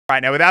All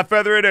right, now without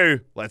further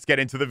ado, let's get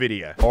into the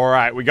video. All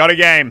right, we got a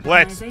game.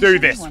 Let's do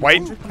this.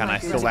 Wait, can I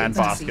still land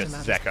baskets,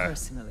 Zeko?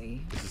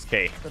 This is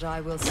key.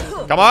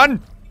 Come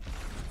on.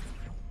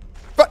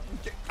 But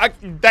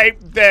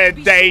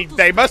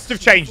they must have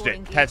changed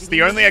it. That's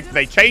the only.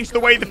 They changed the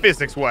way the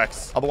physics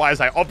works.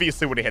 Otherwise, I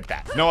obviously would have hit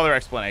that. No other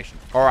explanation.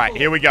 All right,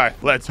 here we go.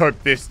 Let's hope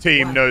this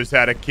team knows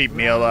how to keep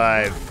me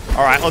alive.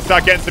 All right, let's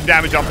start getting some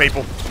damage on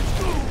people.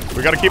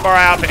 We got to keep our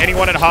eye out for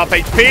anyone at half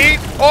HP.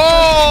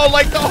 Oh,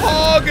 like the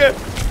hog.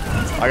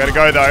 I got to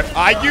go, though.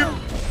 Are you...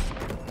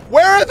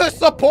 Where are the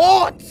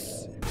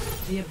supports?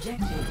 The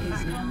objective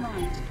is now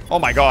mined. Oh,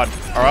 my God.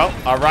 All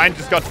right. Ryan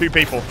just got 2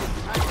 people.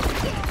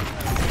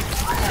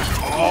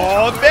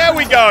 Oh, there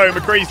we go.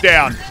 McCree's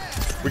down.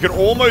 We can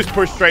almost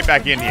push straight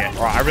back in here.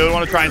 All right. I really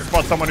want to try and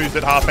spot someone who's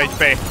at half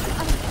HP.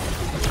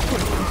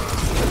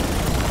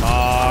 Come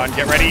on.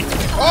 Get ready.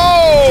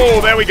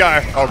 Oh, there we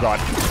go. Oh, God.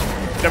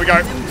 There we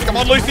go. Come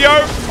on, Lucio.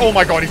 Oh,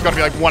 my God. He's got to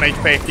be like 1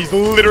 HP. He's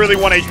literally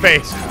 1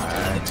 HP.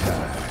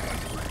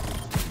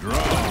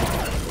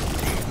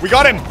 We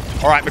got him.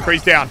 All right,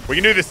 McCree's down. We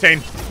can do this,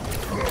 team.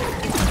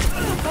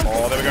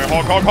 Oh, there we go.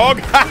 Hog, hog, hog.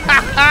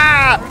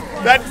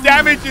 That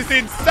damage is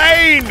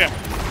insane.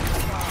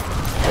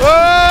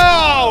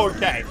 Oh,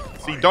 okay.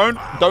 See,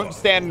 don't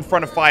stand in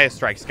front of fire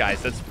strikes,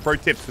 guys. That's pro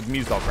tips with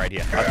Muzok right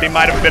here. Our team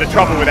might have a bit of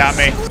trouble without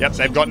me. Yep,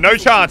 they've got no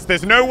chance.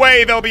 There's no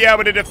way they'll be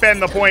able to defend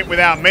the point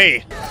without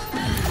me.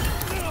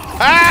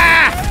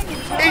 Ah!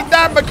 Eat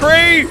that,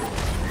 McCree!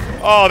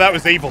 Oh, that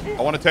was evil.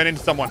 I want to turn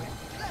into someone.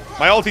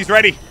 My ulti's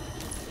ready.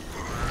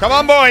 Come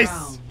on,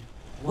 boys.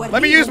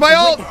 Let me use my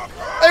ult.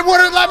 They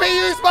wouldn't let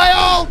me use my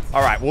ult.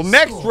 All right, well,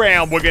 next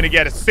round, we're going to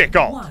get a sick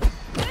ult.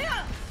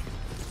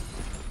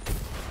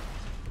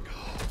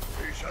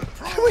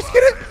 I was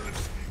going to...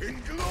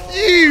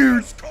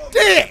 You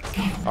dick.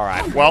 All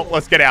right, well,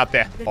 let's get out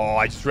there. Oh,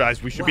 I just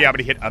realized we should be able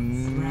to hit a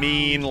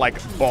mean,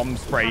 like, bomb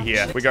spray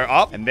here. We go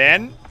up, and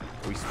then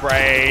we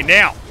spray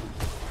now.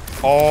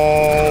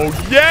 Oh,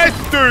 yes,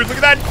 dude. Look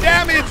at that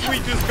damage we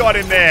just got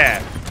in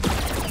there.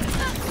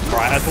 All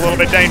right, that's a little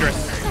bit dangerous.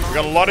 We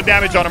got a lot of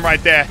damage on him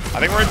right there.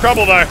 I think we're in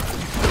trouble, though.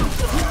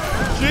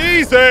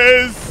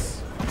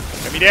 Jesus.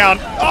 Get me down.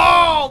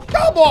 Oh,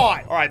 come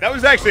on. All right, that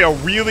was actually a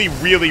really,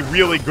 really,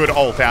 really good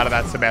ult out of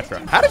that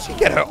Symmetra. How did she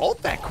get her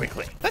ult that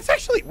quickly? That's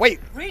actually,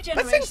 wait,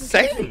 that's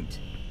insane.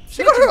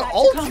 She got her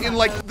ult in,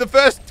 like, the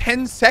first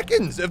 10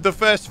 seconds of the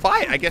first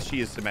fight. I guess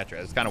she is Symmetra.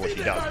 That's kind of what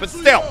she does. But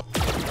still.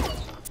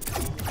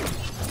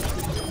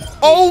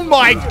 Oh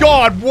my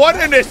God, what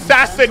an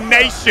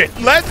assassination.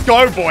 Let's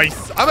go,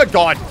 boys. I'm a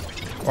god.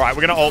 All right,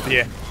 we're gonna ult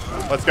here.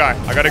 Let's go.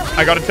 I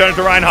gotta turn it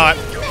to Reinhardt.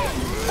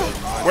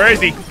 Where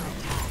is he?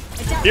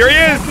 Here he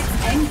is.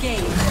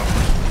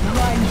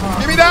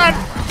 Give me that.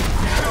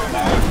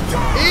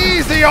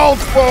 Easy ult,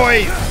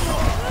 boys.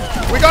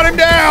 We got him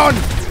down.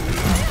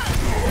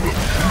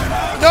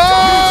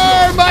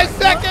 No, my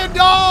second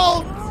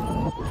ult.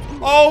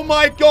 Oh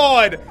my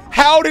God.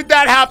 How did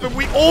that happen?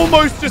 We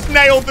almost just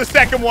nailed the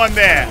second one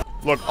there.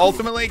 Look,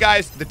 ultimately,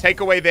 guys, the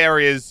takeaway there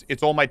is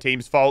it's all my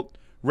team's fault.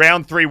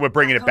 Round 3, we're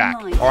bringing it back.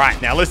 All right,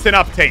 now listen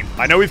up, team.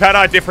 I know we've had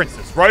our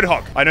differences.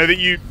 Roadhog, I know that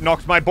you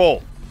knocked my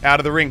ball out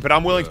of the ring, but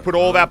I'm willing to put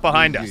all that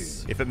behind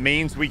us if it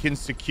means we can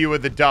secure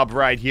the dub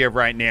right here,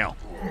 right now.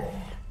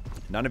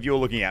 None of you are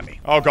looking at me.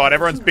 Oh, God,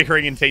 everyone's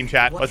bickering in team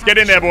chat. Let's get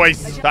in there,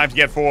 boys. Time to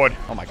get forward.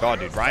 Oh, my God,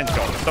 dude. Ryan's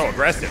gone so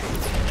aggressive.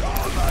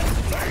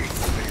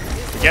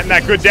 We're getting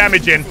that good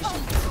damage in.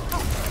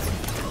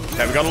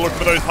 Okay, we got to look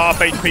for those half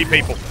HP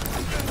people.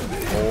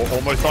 Oh,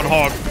 almost on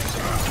hog.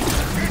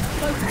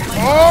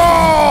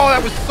 Oh,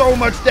 that was so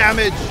much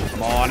damage.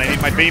 Come on, I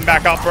need my beam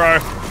back up, bro.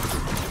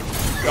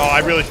 Oh, I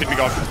really should be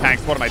going for the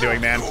tanks. What am I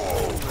doing, man?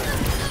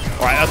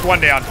 All right, that's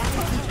one down.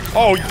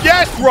 Oh,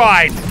 yes,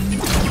 right.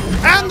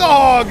 And the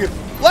hog.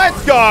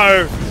 Let's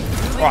go.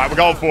 All right, we're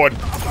going forward.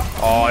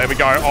 Oh, there we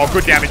go. Oh,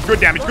 good damage, good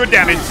damage, good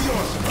damage.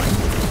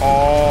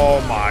 Oh,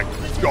 my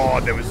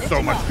God, there was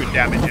so much good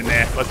damage in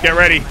there. Let's get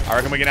ready. I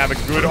reckon we're going to have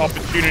a good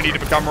opportunity to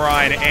become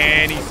Ryan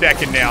any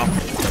second now.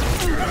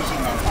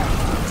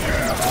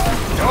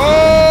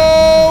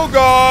 Oh,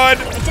 God.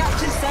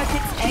 Adaptive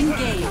circuits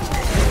engaged.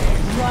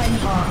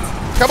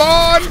 Reinhardt. Come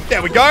on.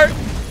 There we go.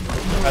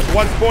 That's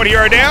one support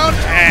hero down.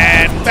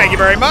 And thank you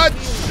very much.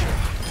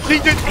 He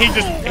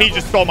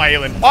just stole my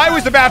healing. I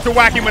was about to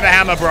whack him with a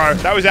hammer, bro.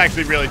 That was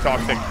actually really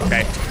toxic.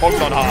 Okay, hogs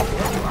on half.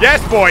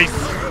 Yes, boys.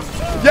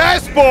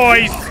 Yes,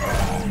 boys.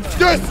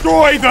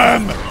 Destroy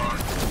them.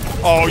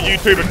 Oh, you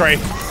too, McCree.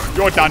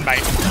 You're done,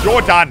 mate.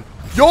 You're done.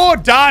 You're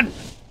done.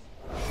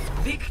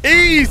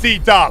 Easy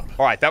dub.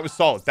 All right, that was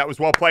solid. That was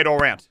well played all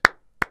round.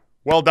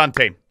 Well done,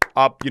 team.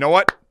 You know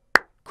what?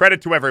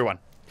 Credit to everyone.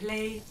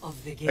 Play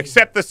of the game.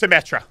 Except the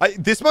Symmetra.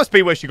 This must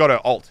be where she got her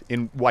ult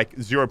in like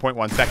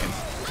 0.1 seconds.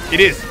 It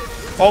is.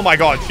 Oh my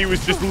God. She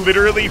was just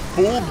literally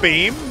full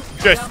beam.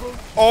 Just,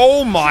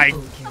 oh my.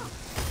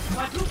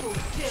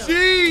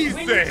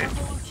 Jesus.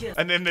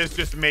 And then there's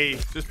just me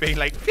just being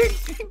like, ding,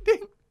 ding,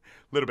 ding.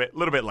 Little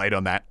bit late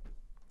on that.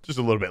 Just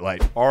a little bit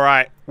late. All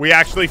right. We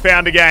actually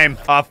found a game.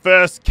 Our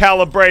first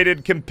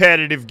calibrated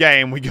competitive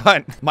game. We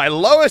got my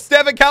lowest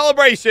ever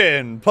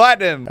calibration.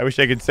 Platinum. I wish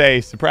I could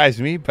say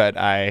surprise me, but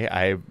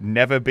I've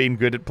never been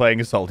good at playing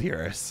Assault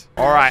Heroes.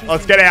 All right.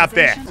 Let's get out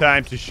there.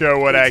 Time to show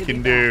what I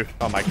can do.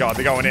 Oh my God.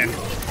 They're going in.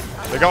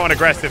 They're going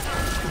aggressive.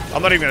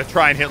 I'm not even going to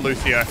try and hit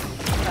Lucio.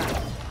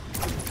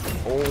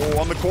 Oh,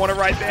 on the corner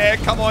right there.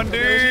 Come on,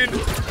 dude.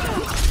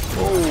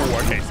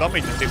 Oh, okay.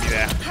 Somebody just hit me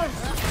there.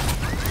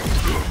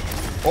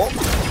 Oh,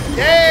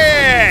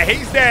 yeah,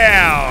 he's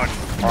down.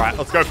 All right,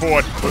 let's go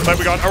forward. Looks like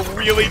we got a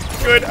really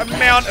good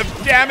amount of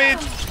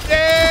damage.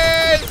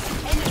 Yes.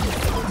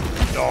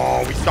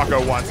 Oh, we stuck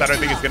her once. I don't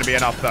think it's going to be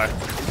enough, though.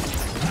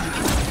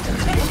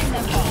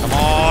 Come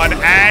on.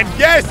 And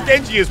yes,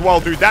 Genji as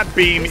well, dude. That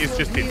beam is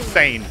just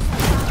insane.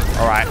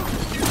 All right.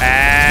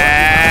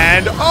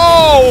 And,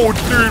 oh,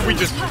 dude, we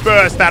just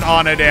burst that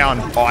Ana down.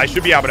 Oh, I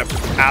should be able to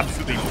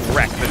absolutely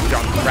wreck the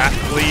Junkrat,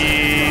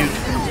 please.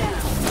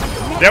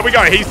 There we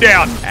go. He's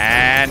down.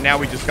 And now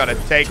we just got to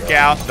take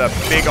out the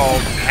big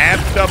old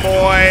hamster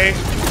boy.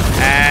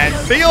 And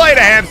see you later,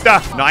 hamster.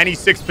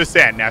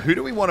 96%. Now, who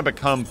do we want to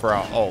become for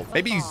our ult?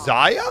 Maybe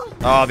Xayah?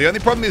 Oh, the only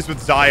problem is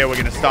with Xayah, we're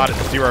going to start at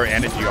 0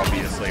 energy,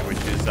 obviously, which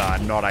is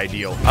not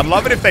ideal. I'd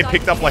love it if they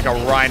picked up like a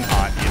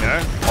Reinhardt, you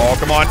know? Oh,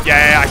 come on.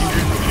 Yeah, I can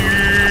do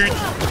huge.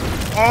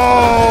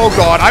 Oh,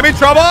 God. I'm in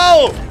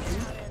trouble.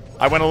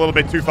 I went a little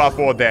bit too far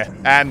forward there.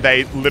 And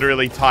they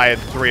literally tired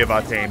 3 of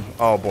our team.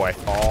 Oh, boy.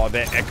 Oh,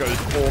 their Echo's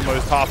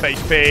almost half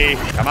HP.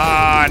 Come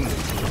on.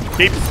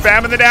 Keep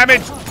spamming the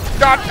damage.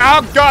 God.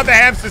 Oh, God, the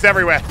hamsters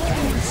everywhere.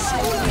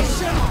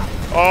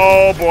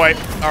 Oh, boy.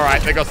 All right,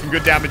 they got some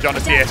good damage on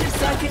us here. I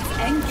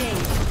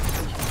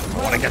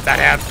want to get that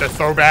hamster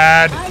so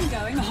bad.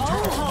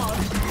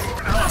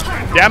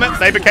 Damn it,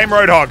 they became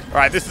Roadhog. All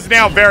right, this is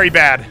now very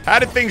bad. How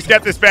did things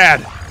get this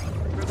bad?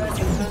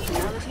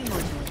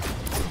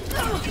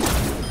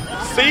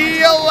 See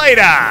you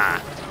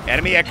later.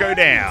 Enemy Echo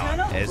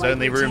down. There's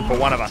only room for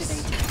one of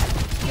us.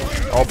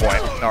 Oh, boy.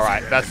 All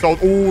right, that's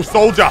ooh,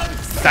 Soldier.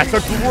 That's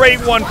a great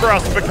one for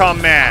us to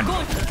become, man.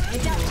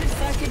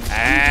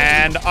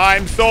 And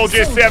I'm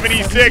Soldier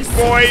 76,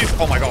 boys.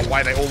 Oh, my God.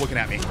 Why are they all looking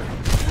at me?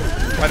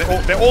 Why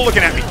are they're all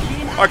looking at me.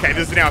 Okay,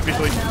 this is now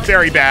officially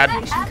very bad.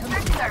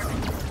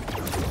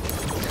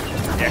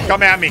 Yeah,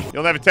 come at me.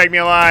 You'll never take me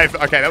alive.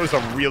 Okay, that was a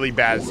really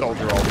bad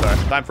Soldier ult, though.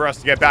 Time for us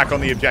to get back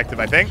on the objective,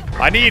 I think.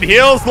 I need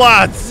heals,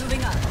 lads.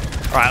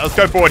 All right, let's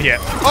go forward here.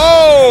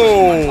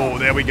 Oh,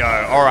 there we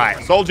go. All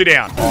right, Soldier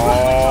down.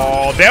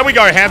 Oh, there we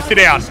go. Hamster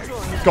down.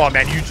 God,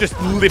 man, you just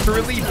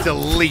literally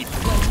delete.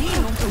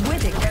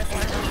 Get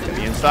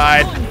the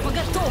inside.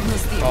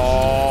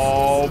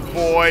 Oh,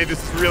 boy,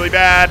 this is really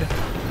bad.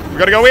 We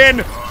gotta go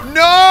in.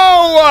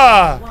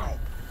 No!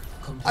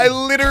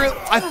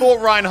 I thought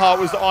Reinhardt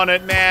was on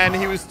it, man.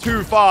 He was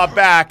too far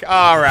back.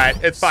 All right,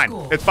 it's fine.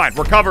 It's fine.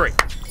 Recovery.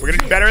 We're gonna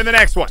do better in the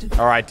next one.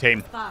 All right,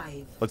 team.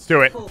 Let's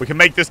do it. We can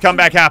make this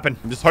comeback happen.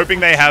 I'm just hoping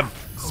they have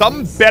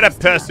some better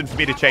person for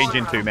me to change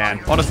into,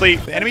 man. Honestly,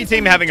 the enemy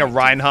team having a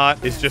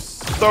Reinhardt is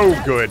just so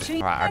good.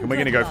 All right, I reckon we're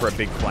going to go for a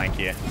big flank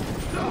here.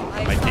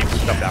 My team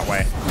pushed up that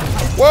way.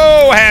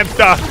 Whoa,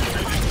 hamster.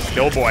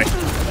 Kill, boy.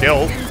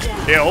 Kill.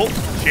 Kill.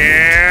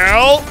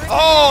 Kill.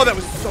 Oh, that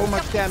was so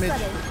much damage.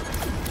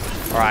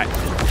 All right.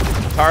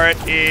 Turret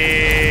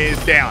is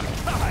down.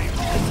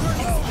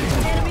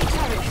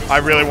 I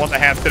really want the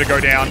hamster to go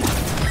down.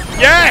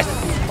 Yes!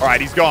 All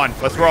right, he's gone.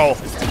 Let's roll.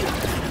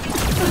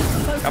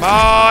 Come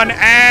on,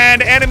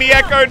 and enemy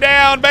Echo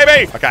down,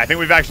 baby. Okay, I think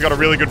we've actually got a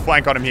really good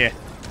flank on him here.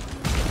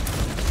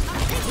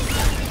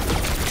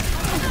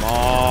 Come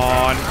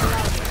on.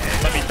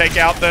 Let me take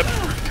out the...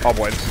 Oh,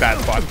 boy, this is a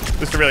bad spot.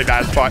 This is a really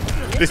bad spot.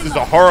 This is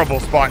a horrible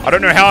spot. I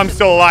don't know how I'm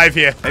still alive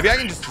here. Maybe I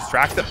can just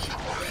distract them.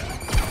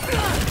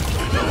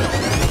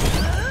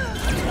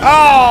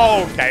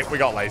 Oh, okay, we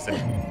got lasered.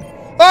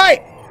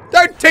 Hey!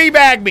 Don't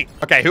teabag me.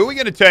 Okay, who are we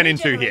going to turn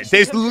into here?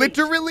 There's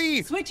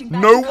literally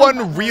no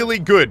one really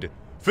good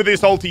for this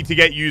ulti to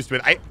get used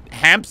with.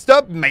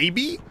 Hamster,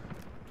 maybe?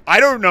 I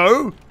don't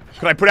know.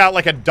 Could I put out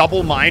like a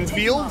double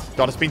minefield?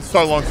 God, it's been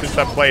so long since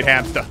I've played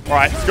Hamster. All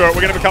right, screw it.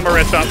 We're going to become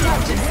Orisa.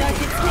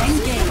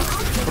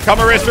 Become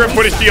Orisa and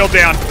put a shield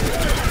down.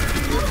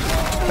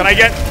 Can I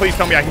get... Please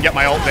tell me I can get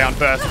my ult down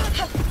first.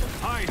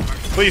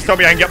 Please tell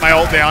me I can get my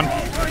ult down.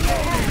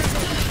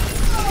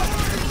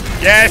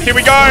 Yes, here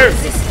we go.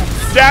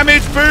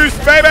 Damage boost,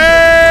 baby!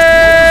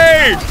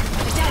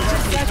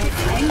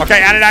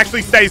 Okay, and it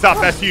actually stays up.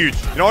 That's huge.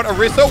 You know what?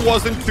 Orisa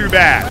wasn't too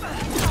bad.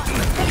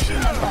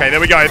 Okay, there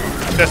we go.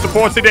 Their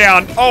supports are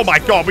down. Oh my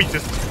God, we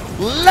just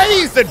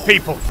lasered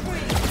people.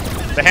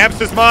 The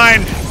hamster's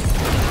mine.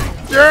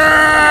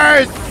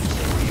 Yes!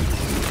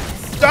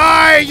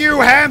 Die,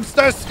 you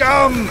hamster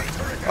scum!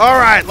 All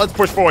right, let's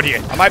push forward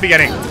here. I might be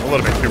getting a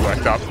little bit too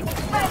worked up.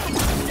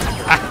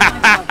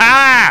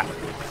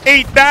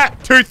 Eat that,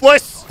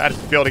 toothless. How does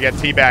it feel to get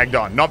teabagged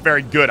on? Not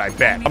very good, I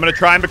bet. I'm going to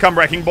try and become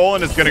Wrecking Ball,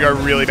 and it's going to go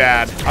really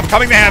bad. I'm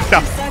coming the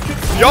hamster.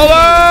 YOLO!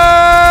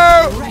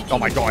 Oh,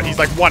 my God. He's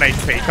like 1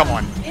 HP. Come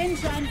on.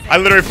 I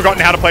literally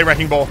forgotten how to play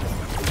Wrecking Ball.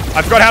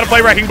 I forgot how to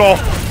play Wrecking Ball.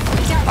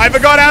 I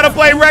forgot how to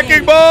play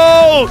Wrecking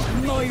Ball.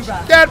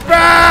 Get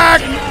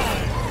back.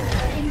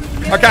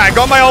 Okay, I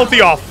got my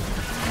ulti off.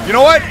 You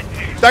know what?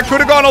 That could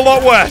have gone a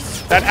lot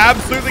worse. That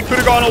absolutely could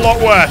have gone a lot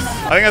worse.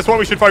 I think that's what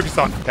we should focus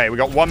on. Okay, we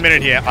got 1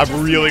 minute here. I've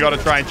really got to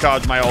try and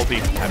charge my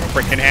ulti. That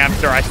freaking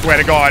hamster, I swear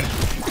to God.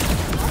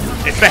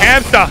 It's the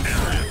hamster.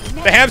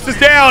 The hamster's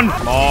down.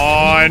 Come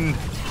on.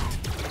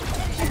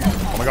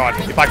 Oh my God.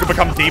 If I could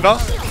become D.Va,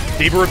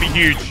 D.Va would be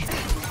huge.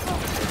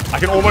 I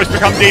can almost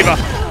become D.Va.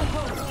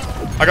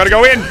 I gotta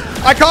go in.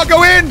 I can't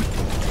go in.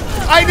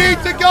 I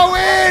need to go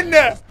in.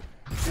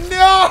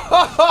 No.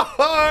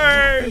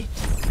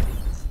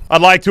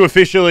 I'd like to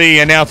officially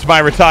announce my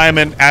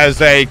retirement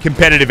as a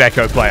competitive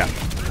Echo player.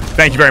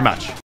 Thank you very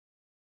much.